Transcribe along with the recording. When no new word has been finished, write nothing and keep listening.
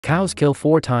Cows kill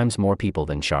 4 times more people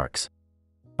than sharks.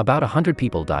 About 100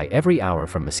 people die every hour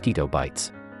from mosquito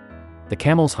bites. The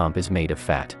camel's hump is made of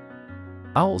fat.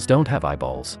 Owls don't have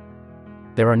eyeballs.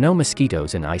 There are no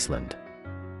mosquitoes in Iceland.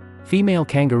 Female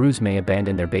kangaroos may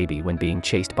abandon their baby when being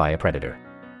chased by a predator.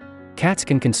 Cats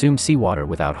can consume seawater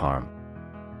without harm.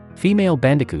 Female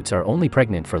bandicoots are only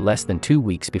pregnant for less than 2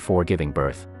 weeks before giving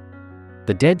birth.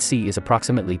 The Dead Sea is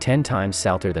approximately 10 times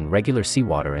salter than regular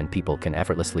seawater, and people can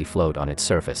effortlessly float on its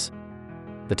surface.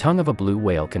 The tongue of a blue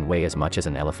whale can weigh as much as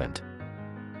an elephant.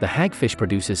 The hagfish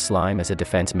produces slime as a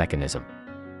defense mechanism.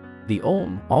 The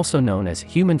olm, also known as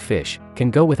human fish,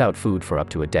 can go without food for up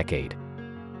to a decade.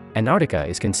 Antarctica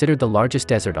is considered the largest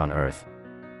desert on Earth.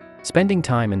 Spending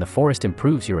time in the forest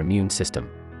improves your immune system.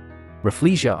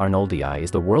 Rafflesia arnoldii is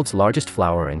the world's largest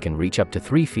flower and can reach up to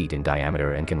 3 feet in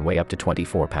diameter and can weigh up to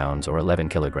 24 pounds or 11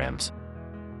 kilograms.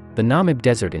 The Namib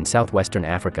Desert in southwestern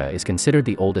Africa is considered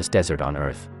the oldest desert on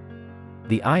Earth.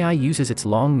 The eye uses its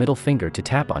long middle finger to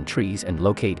tap on trees and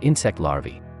locate insect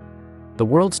larvae. The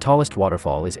world's tallest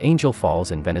waterfall is Angel Falls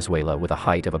in Venezuela with a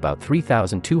height of about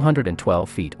 3,212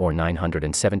 feet or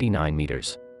 979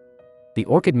 meters. The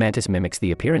orchid mantis mimics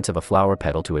the appearance of a flower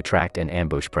petal to attract and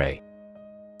ambush prey.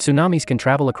 Tsunamis can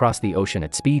travel across the ocean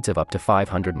at speeds of up to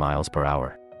 500 miles per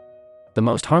hour. The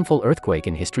most harmful earthquake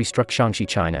in history struck Shaanxi,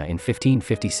 China in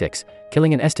 1556,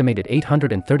 killing an estimated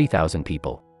 830,000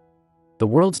 people. The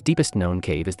world's deepest known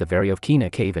cave is the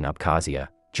Veryovkina Cave in Abkhazia,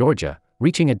 Georgia,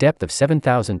 reaching a depth of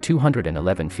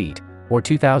 7,211 feet, or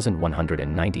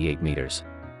 2,198 meters.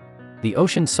 The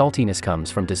ocean's saltiness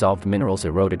comes from dissolved minerals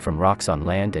eroded from rocks on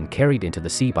land and carried into the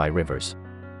sea by rivers.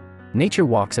 Nature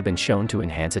walks have been shown to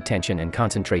enhance attention and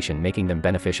concentration, making them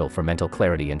beneficial for mental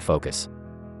clarity and focus.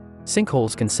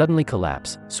 Sinkholes can suddenly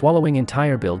collapse, swallowing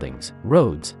entire buildings,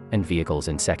 roads, and vehicles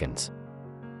in seconds.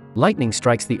 Lightning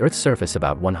strikes the Earth's surface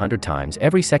about 100 times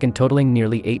every second, totaling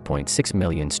nearly 8.6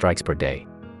 million strikes per day.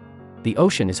 The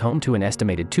ocean is home to an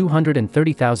estimated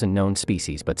 230,000 known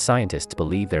species, but scientists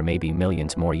believe there may be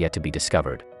millions more yet to be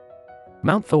discovered.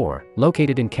 Mount Thor,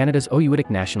 located in Canada's Oyuitik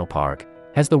National Park,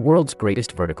 has the world's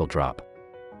greatest vertical drop.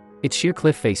 Its sheer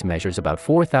cliff face measures about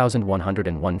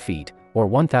 4,101 feet, or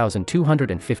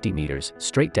 1,250 meters,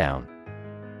 straight down.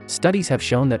 Studies have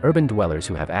shown that urban dwellers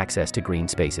who have access to green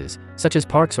spaces, such as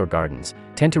parks or gardens,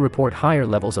 tend to report higher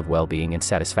levels of well-being and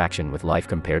satisfaction with life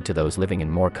compared to those living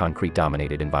in more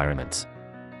concrete-dominated environments.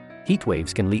 Heat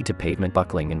waves can lead to pavement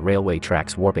buckling and railway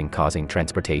tracks warping, causing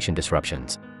transportation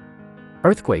disruptions.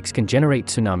 Earthquakes can generate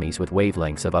tsunamis with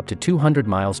wavelengths of up to 200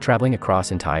 miles traveling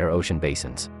across entire ocean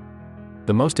basins.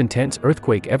 The most intense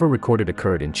earthquake ever recorded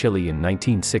occurred in Chile in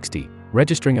 1960,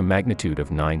 registering a magnitude of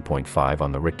 9.5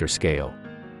 on the Richter scale.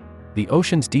 The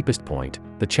ocean's deepest point,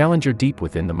 the Challenger Deep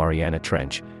within the Mariana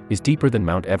Trench, is deeper than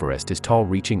Mount Everest is tall,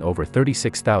 reaching over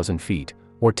 36,000 feet,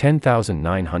 or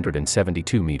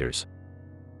 10,972 meters.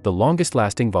 The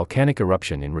longest-lasting volcanic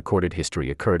eruption in recorded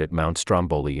history occurred at Mount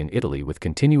Stromboli in Italy, with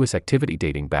continuous activity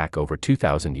dating back over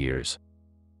 2,000 years.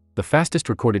 The fastest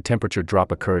recorded temperature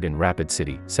drop occurred in Rapid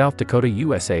City, South Dakota,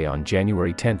 USA on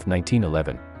January 10,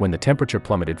 1911, when the temperature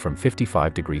plummeted from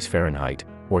 55 degrees Fahrenheit,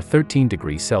 or 13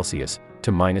 degrees Celsius,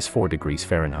 to -4 degrees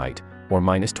Fahrenheit, or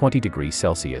 -20 degrees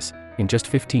Celsius, in just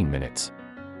 15 minutes.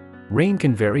 Rain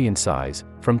can vary in size,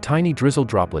 from tiny drizzle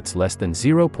droplets less than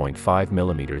 0.5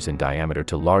 millimeters in diameter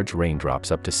to large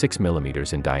raindrops up to 6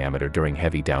 millimeters in diameter during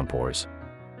heavy downpours.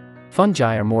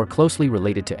 Fungi are more closely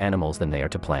related to animals than they are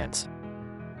to plants.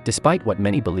 Despite what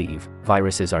many believe,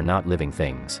 viruses are not living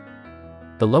things.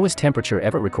 The lowest temperature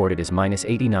ever recorded is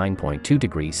 -89.2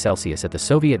 degrees Celsius at the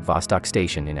Soviet Vostok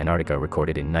Station in Antarctica,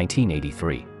 recorded in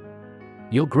 1983.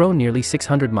 You'll grow nearly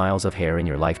 600 miles of hair in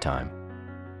your lifetime.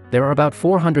 There are about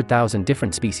 400,000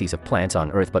 different species of plants on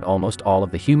Earth, but almost all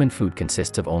of the human food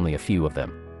consists of only a few of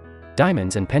them.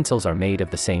 Diamonds and pencils are made of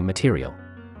the same material.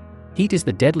 Heat is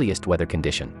the deadliest weather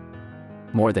condition.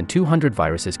 More than 200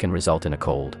 viruses can result in a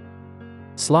cold.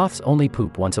 Sloths only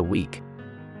poop once a week.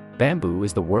 Bamboo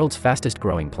is the world's fastest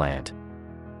growing plant.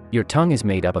 Your tongue is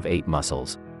made up of 8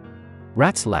 muscles.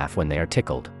 Rats laugh when they are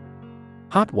tickled.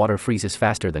 Hot water freezes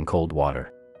faster than cold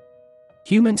water.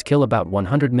 Humans kill about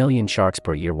 100 million sharks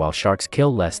per year, while sharks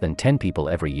kill less than 10 people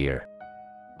every year.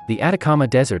 The Atacama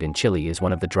Desert in Chile is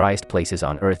one of the driest places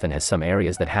on Earth and has some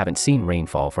areas that haven't seen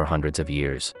rainfall for hundreds of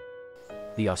years.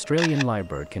 The Australian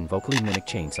lyrebird can vocally mimic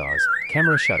chainsaws,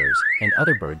 camera shutters, and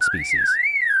other bird species.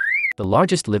 The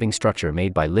largest living structure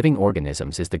made by living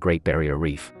organisms is the Great Barrier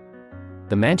Reef.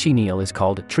 The manchineel is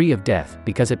called Tree of Death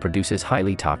because it produces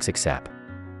highly toxic sap.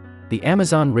 The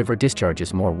Amazon River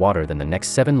discharges more water than the next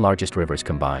 7 largest rivers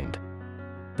combined.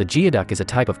 The geoduck is a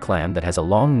type of clam that has a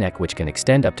long neck which can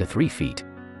extend up to 3 feet.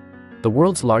 The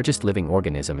world's largest living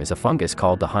organism is a fungus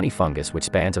called the honey fungus, which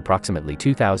spans approximately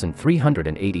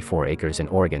 2,384 acres in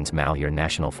Oregon's Malheur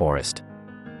National Forest.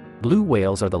 Blue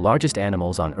whales are the largest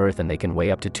animals on Earth, and they can weigh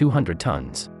up to 200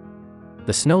 tons.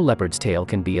 The snow leopard's tail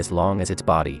can be as long as its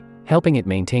body, helping it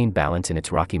maintain balance in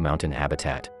its Rocky Mountain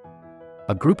habitat.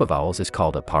 A group of owls is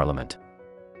called a parliament.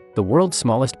 The world's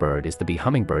smallest bird is the bee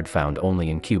hummingbird, found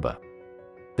only in Cuba.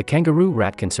 The kangaroo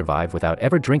rat can survive without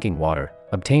ever drinking water,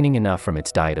 obtaining enough from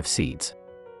its diet of seeds.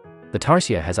 The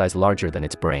tarsier has eyes larger than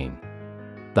its brain.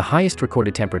 The highest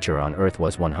recorded temperature on Earth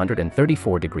was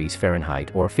 134 degrees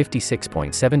Fahrenheit or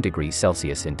 56.7 degrees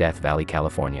Celsius in Death Valley,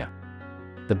 California.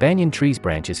 The banyan tree's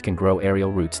branches can grow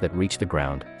aerial roots that reach the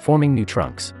ground, forming new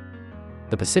trunks.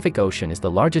 The Pacific Ocean is the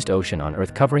largest ocean on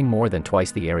Earth, covering more than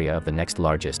twice the area of the next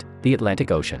largest, the Atlantic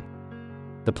Ocean.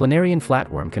 The planarian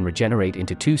flatworm can regenerate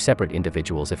into two separate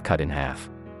individuals if cut in half.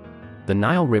 The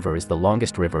Nile River is the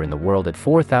longest river in the world at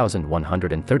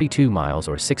 4,132 miles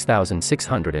or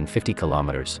 6,650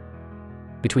 kilometers.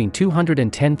 Between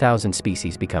 210,000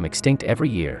 species become extinct every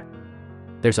year.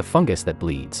 There's a fungus that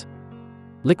bleeds.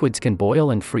 Liquids can boil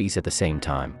and freeze at the same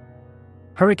time.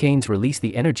 Hurricanes release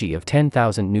the energy of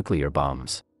 10,000 nuclear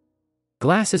bombs.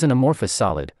 Glass is an amorphous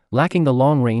solid, lacking the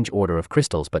long-range order of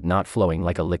crystals but not flowing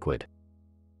like a liquid.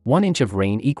 1 inch of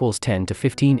rain equals 10 to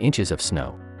 15 inches of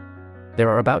snow. There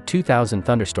are about 2,000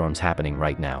 thunderstorms happening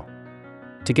right now.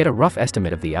 To get a rough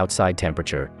estimate of the outside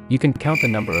temperature, you can count the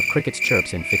number of crickets'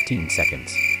 chirps in 15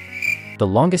 seconds. The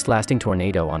longest-lasting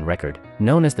tornado on record,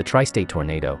 known as the Tri-State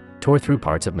Tornado, tore through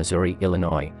parts of Missouri,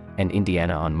 Illinois, and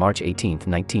Indiana on March 18,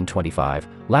 1925,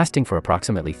 lasting for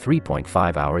approximately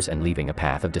 3.5 hours and leaving a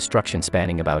path of destruction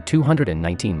spanning about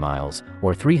 219 miles,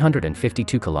 or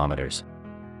 352 kilometers.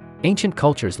 Ancient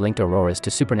cultures linked auroras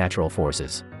to supernatural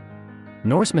forces.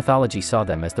 Norse mythology saw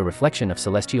them as the reflection of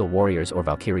celestial warriors or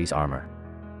Valkyries' armor.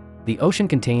 The ocean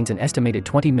contains an estimated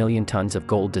 20 million tons of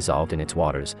gold dissolved in its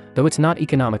waters, though it's not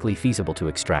economically feasible to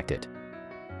extract it.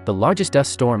 The largest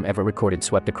dust storm ever recorded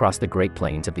swept across the Great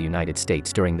Plains of the United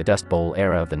States during the Dust Bowl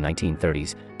era of the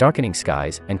 1930s, darkening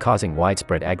skies and causing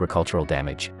widespread agricultural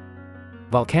damage.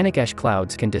 Volcanic ash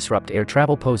clouds can disrupt air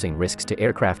travel, posing risks to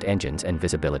aircraft engines and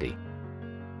visibility.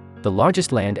 The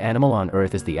largest land animal on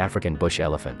Earth is the African bush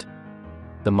elephant.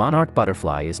 The monarch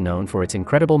butterfly is known for its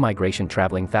incredible migration,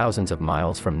 traveling thousands of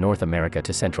miles from North America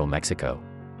to central Mexico.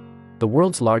 The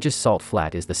world's largest salt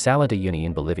flat is the Salar de Uyuni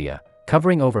in Bolivia,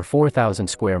 covering over 4,000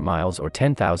 square miles or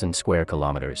 10,000 square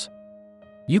kilometers.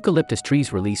 Eucalyptus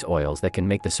trees release oils that can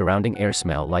make the surrounding air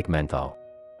smell like menthol.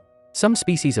 Some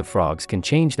species of frogs can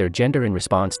change their gender in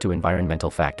response to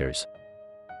environmental factors.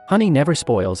 Honey never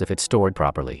spoils if it's stored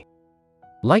properly.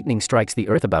 Lightning strikes the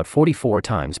Earth about 44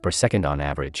 times per second on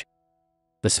average.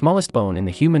 The smallest bone in the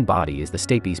human body is the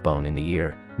stapes bone in the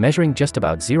ear, measuring just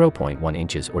about 0.1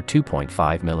 inches or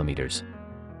 2.5 millimeters.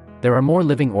 There are more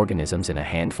living organisms in a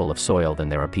handful of soil than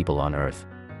there are people on Earth.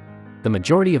 The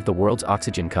majority of the world's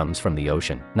oxygen comes from the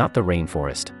ocean, not the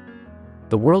rainforest.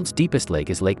 The world's deepest lake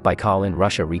is Lake Baikal in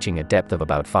Russia, reaching a depth of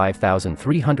about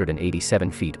 5,387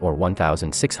 feet or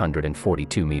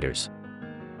 1,642 meters.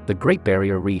 The Great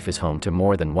Barrier Reef is home to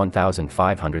more than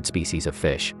 1,500 species of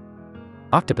fish.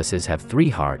 Octopuses have 3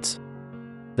 hearts.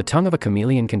 The tongue of a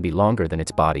chameleon can be longer than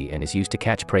its body and is used to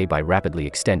catch prey by rapidly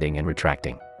extending and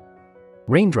retracting.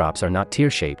 Raindrops are not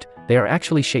tear-shaped, they are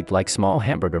actually shaped like small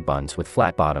hamburger buns with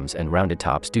flat bottoms and rounded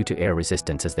tops due to air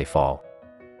resistance as they fall.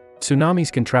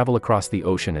 Tsunamis can travel across the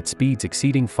ocean at speeds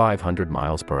exceeding 500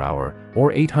 miles per hour,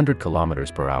 or 800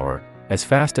 kilometers per hour, as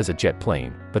fast as a jet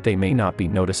plane, but they may not be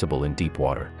noticeable in deep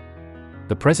water.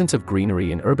 The presence of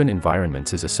greenery in urban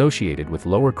environments is associated with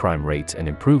lower crime rates and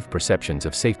improved perceptions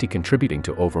of safety, contributing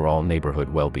to overall neighborhood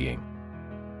well-being.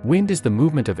 Wind is the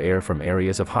movement of air from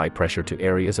areas of high pressure to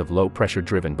areas of low pressure,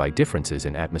 driven by differences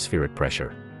in atmospheric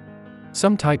pressure.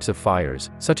 Some types of fires,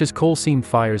 such as coal seam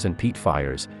fires and peat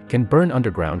fires, can burn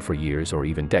underground for years or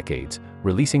even decades,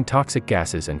 releasing toxic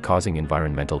gases and causing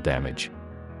environmental damage.